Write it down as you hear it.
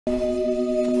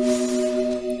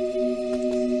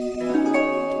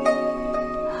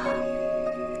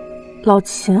老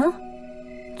秦，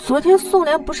昨天宋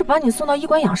莲不是把你送到医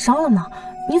馆养伤了吗？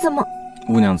你怎么……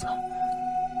乌娘子，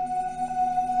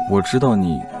我知道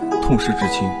你痛失至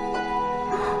亲，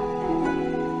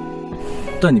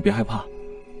但你别害怕，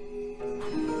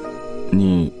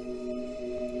你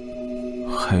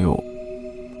还有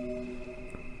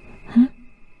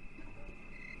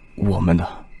我们的。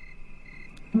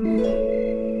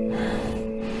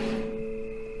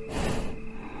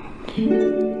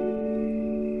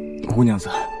乌娘子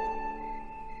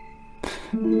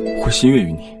会心悦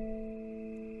于你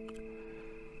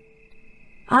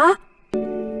啊！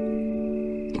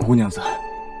乌娘子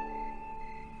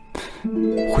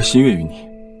会心悦于你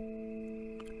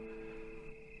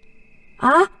啊！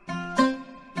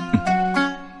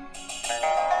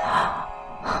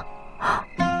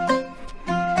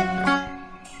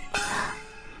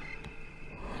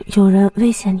有人威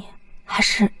胁你，还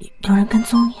是有人跟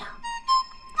踪你啊？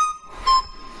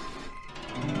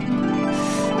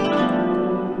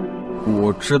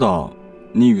我知道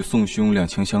你与宋兄两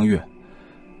情相悦，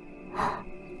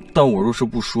但我若是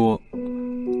不说，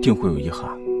定会有遗憾。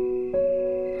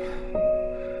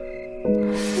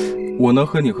我能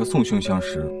和你和宋兄相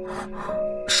识，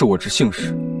是我之幸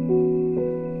事。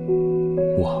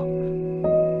我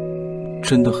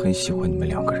真的很喜欢你们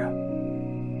两个人。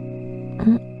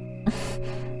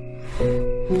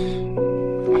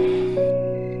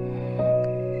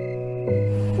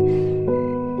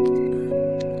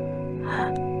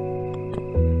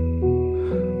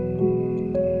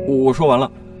我说完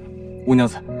了，乌娘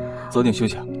子，早点休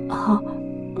息啊。好。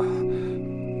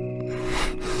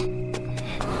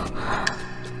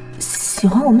喜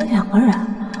欢我们两个人，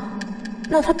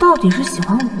那他到底是喜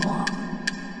欢我，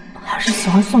还是喜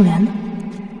欢宋莲呢？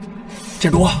寨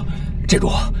主，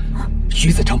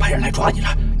徐子成派人来抓你了，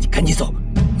你赶紧走，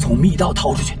从密道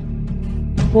逃出去。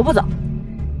我不走，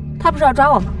他不是要抓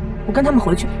我吗？我跟他们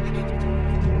回去。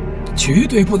绝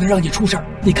对不能让你出事儿，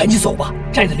你赶紧走吧，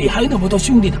寨子里还有那么多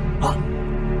兄弟呢啊！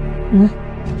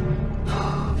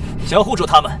想要护住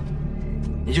他们，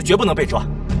你就绝不能被抓。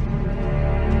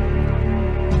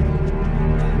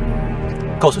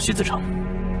告诉徐子成，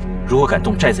如果敢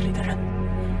动寨子里的人，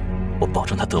我保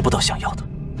证他得不到想要的。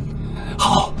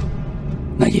好，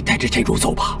那你带着寨主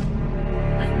走吧。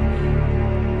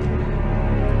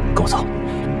跟我走。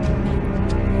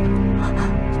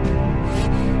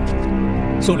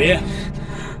宋林，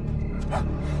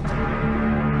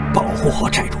保护好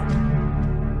寨主。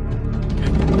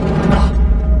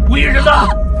无影人呢？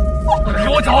给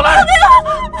我找来！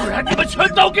不然你们全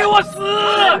都给我死！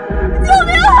救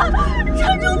命！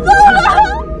寨主走了！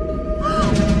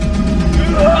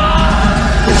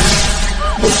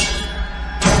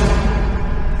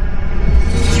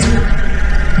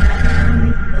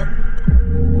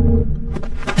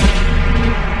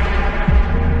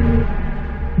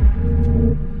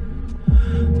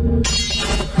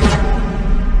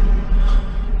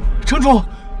城主，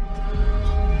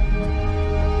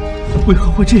为何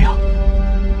会这样？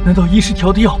难道医师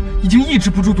调的药已经抑制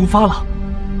不住毒发了？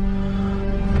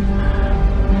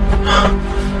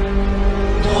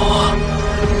我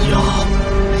要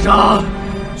让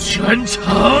全城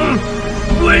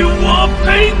为我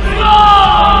陪葬！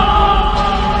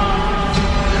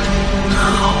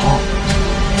好，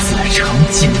子成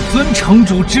谨遵城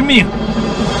主之命。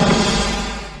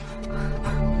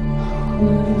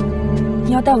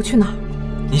你要带我去哪儿？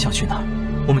你想去哪儿，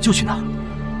我们就去哪儿。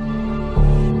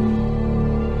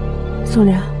宋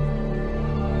莲，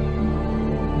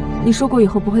你说过以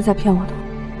后不会再骗我的。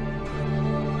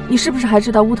你是不是还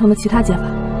知道乌藤的其他解法？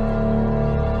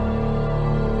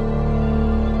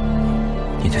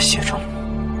你的血中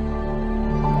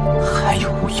还有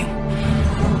乌鹰。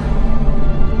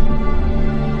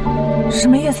什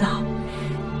么意思啊？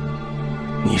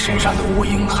你身上的乌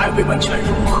鹰还未完全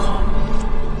融合，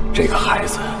这个孩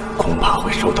子恐怕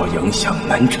会受到影响，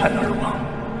难产而亡。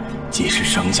即使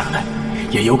生下来，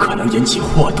也有可能引起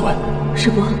祸端。师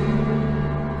伯，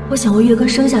我想为月哥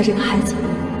生下这个孩子，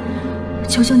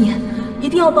求求你，一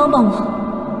定要帮帮我。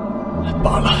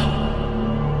罢了，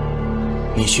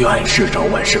你去暗室找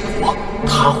万世婆，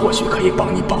她或许可以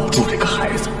帮你保住这个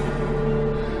孩子。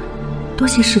多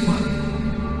谢师伯。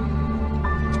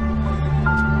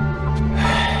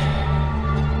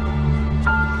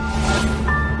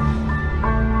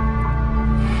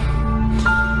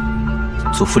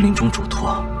祖父临终嘱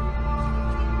托，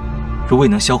若未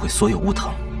能销毁所有乌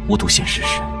藤无毒现世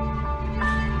时，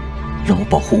让我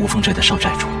保护乌峰寨的少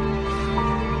寨主。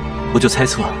我就猜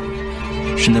测，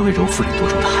是那位柔肤里多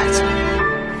中的孩子。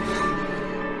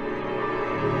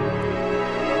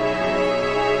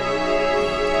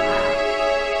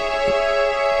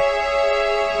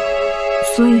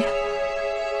所以，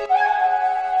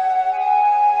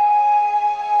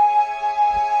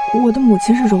我的母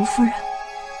亲是柔夫人，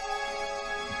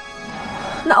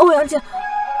那欧阳剑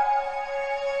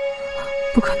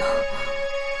不可能，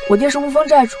我爹是乌峰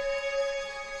寨主。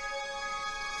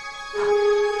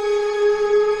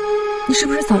你是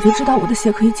不是早就知道我的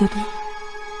血可以解毒？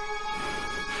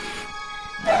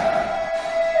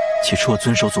起初我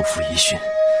遵守祖父遗训，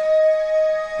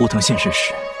乌藤现世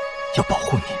时要保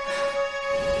护你，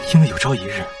因为有朝一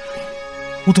日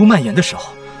巫毒蔓延的时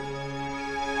候，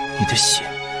你的血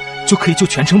就可以救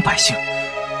全城百姓。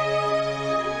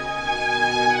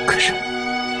可是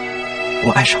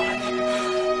我爱上了你，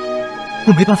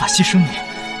我没办法牺牲你，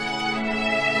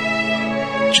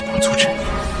只能阻止你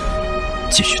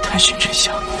继续探寻真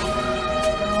相。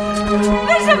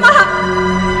为什么？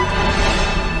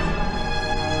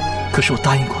可是我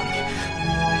答应过你，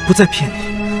不再骗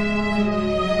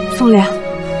你。宋良，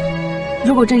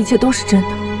如果这一切都是真的，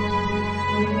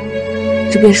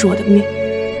这便是我的命，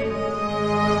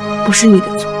不是你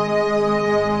的错。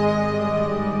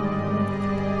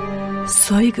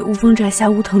所以给乌峰寨下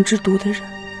乌藤之毒的人，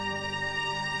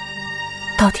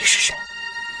到底是谁？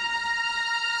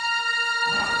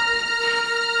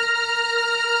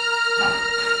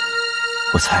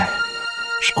我猜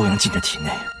是欧阳靖的体内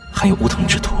含有乌藤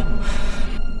之毒，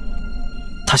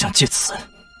他想借此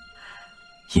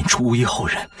引出巫医后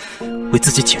人，为自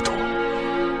己解毒。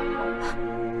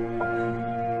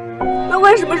那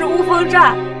为什么是乌峰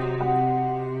寨？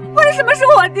为什么是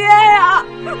我爹呀？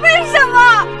为什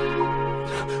么？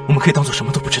我们可以当做什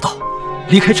么都不知道，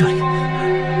离开这里，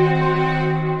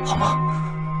好吗？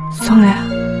宋良，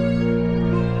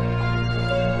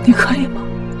你可以吗？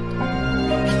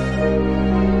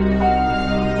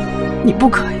你不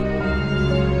可以，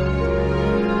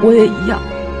我也一样，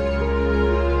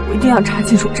我一定要查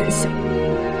清楚真相。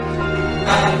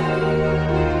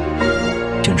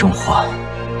井中花，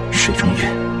水中月，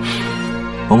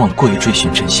往往过于追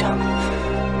寻真相，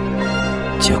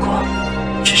结果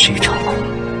只是一场空。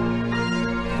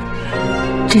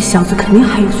这小子肯定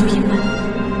还有所隐瞒。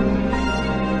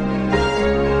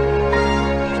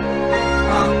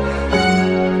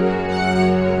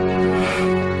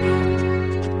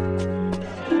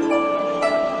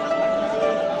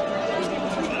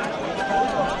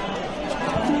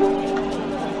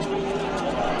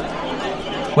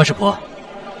万师婆，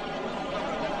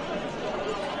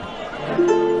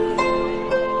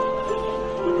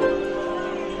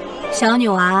小女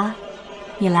娃，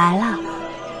你来了。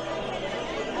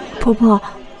婆婆，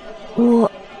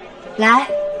我来，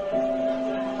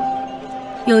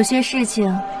有些事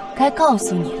情该告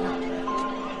诉你了。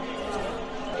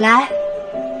来，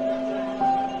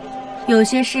有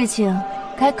些事情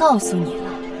该告诉你了。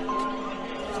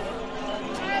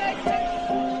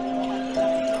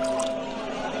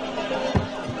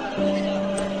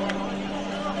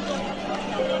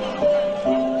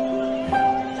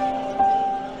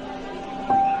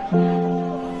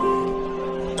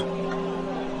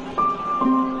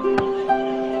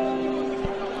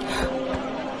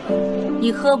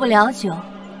你喝不了酒，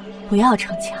不要逞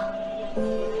强。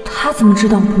他怎么知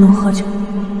道我不能喝酒？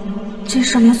这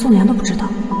事连宋良都不知道。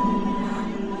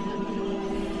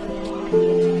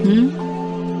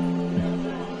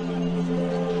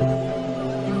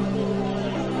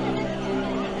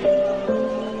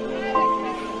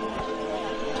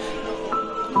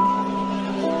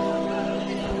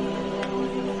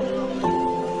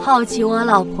好奇我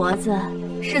老婆子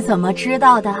是怎么知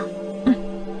道的？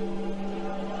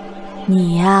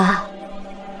你呀，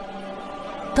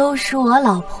都是我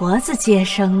老婆子接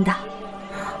生的。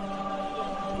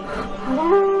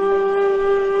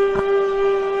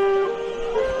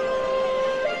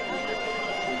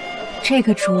这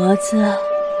个镯子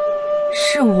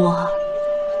是我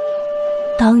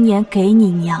当年给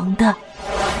你娘的。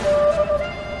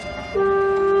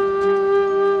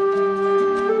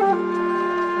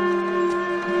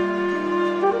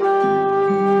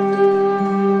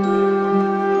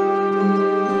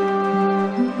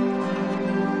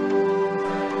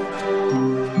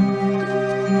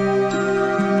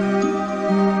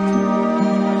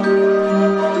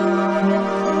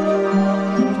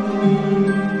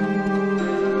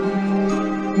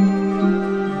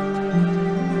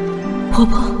婆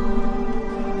婆，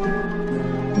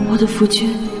我的夫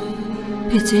君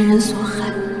被贼人所害，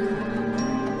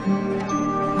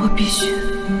我必须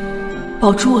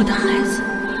保住我的孩子，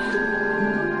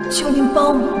求您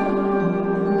帮我，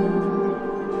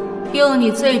用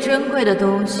你最珍贵的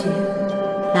东西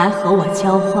来和我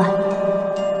交换。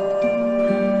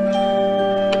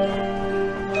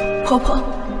婆婆，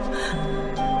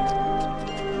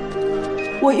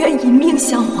我愿以命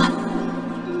相还。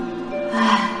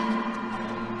唉，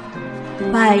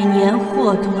百年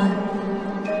祸端，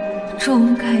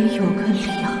终该有个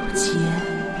了结。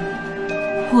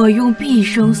我用毕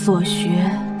生所学，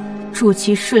助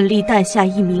其顺利诞下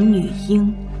一名女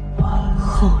婴。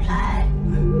后来，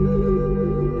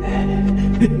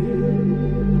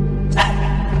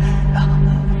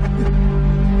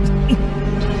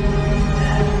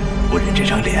夫人这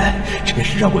张脸，真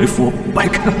是让为父百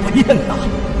看不厌呐！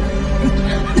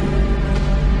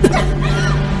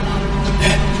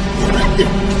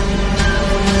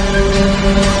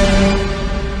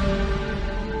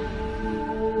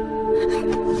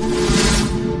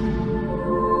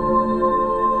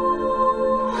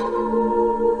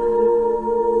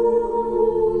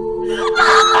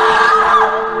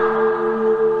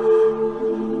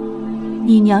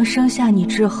你娘生下你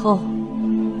之后，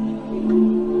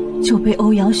就被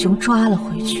欧阳雄抓了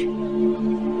回去。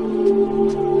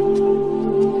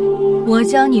我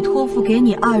将你托付给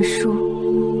你二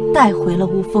叔，带回了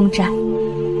无风寨。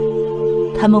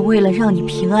他们为了让你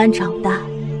平安长大，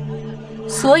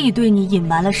所以对你隐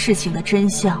瞒了事情的真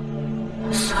相。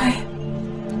所以，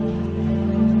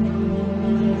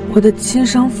我的亲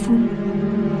生父母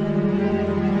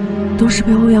都是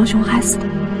被欧阳雄害死的。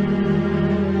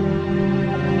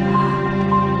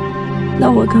那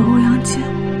我跟欧阳坚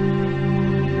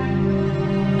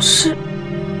是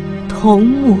同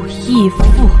母异父。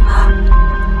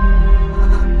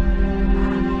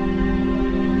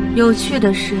有趣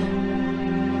的是，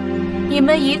你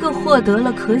们一个获得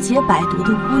了可解百毒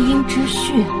的乌鹰之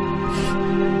血，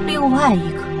另外一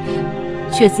个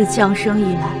却自降生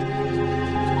以来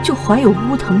就怀有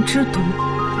乌藤之毒。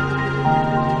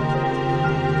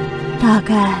大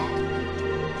概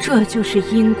这就是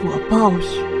因果报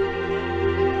应。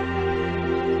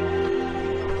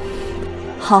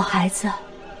好孩子，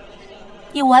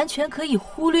你完全可以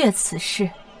忽略此事，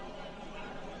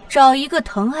找一个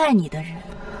疼爱你的人，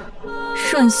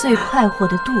顺遂快活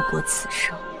地度过此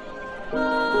生。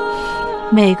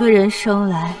每个人生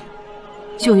来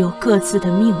就有各自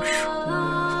的命数，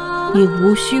你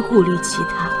无需顾虑其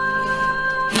他。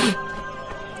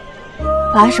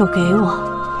把手给我。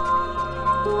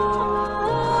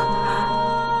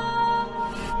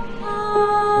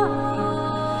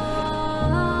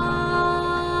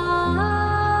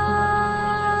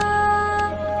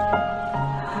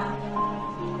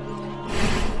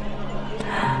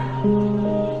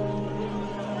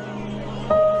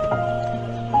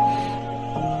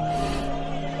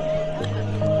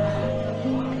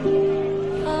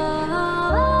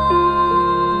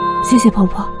谢谢婆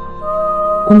婆，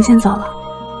我们先走了。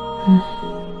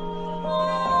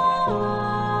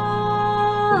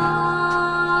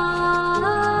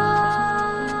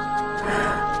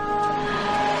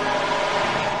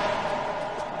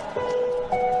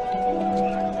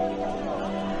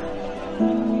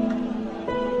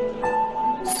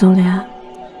宋莲，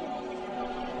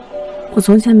我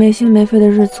从前没心没肺的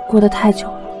日子过得太久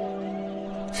了，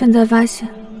现在发现，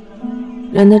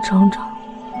人的成长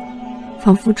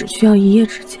仿佛只需要一夜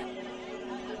之间。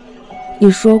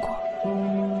你说过，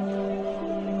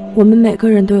我们每个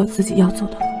人都有自己要走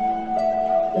的路。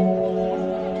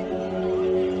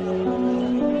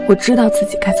我知道自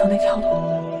己该走哪条路。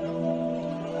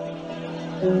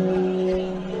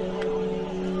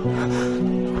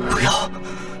不要！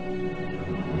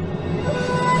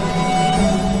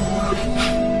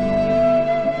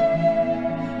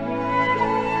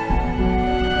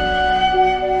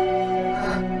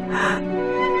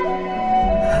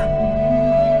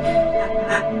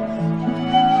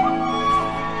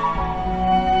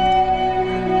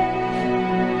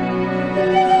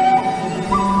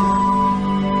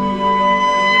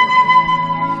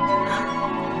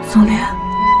宋莲，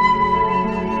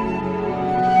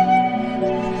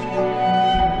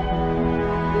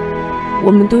我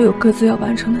们都有各自要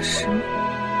完成的使命。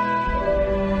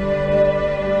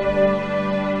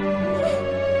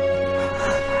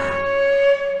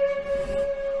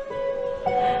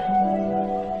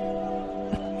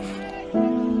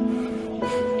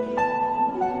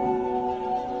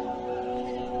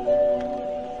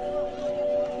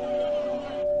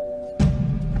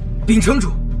禀城主，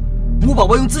吴宝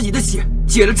宝用自己的血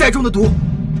解了寨中的毒。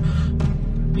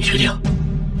你确定？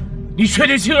你确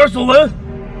定亲耳所闻？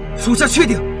属下确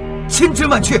定，千真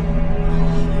万确。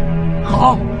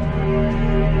好，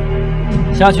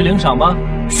下去领赏吧。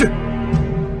是。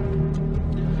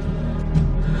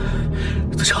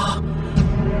子成，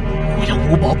我要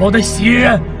吴宝宝的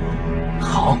血。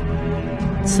好，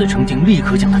此城定立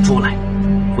刻将他捉来，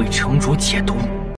为城主解毒。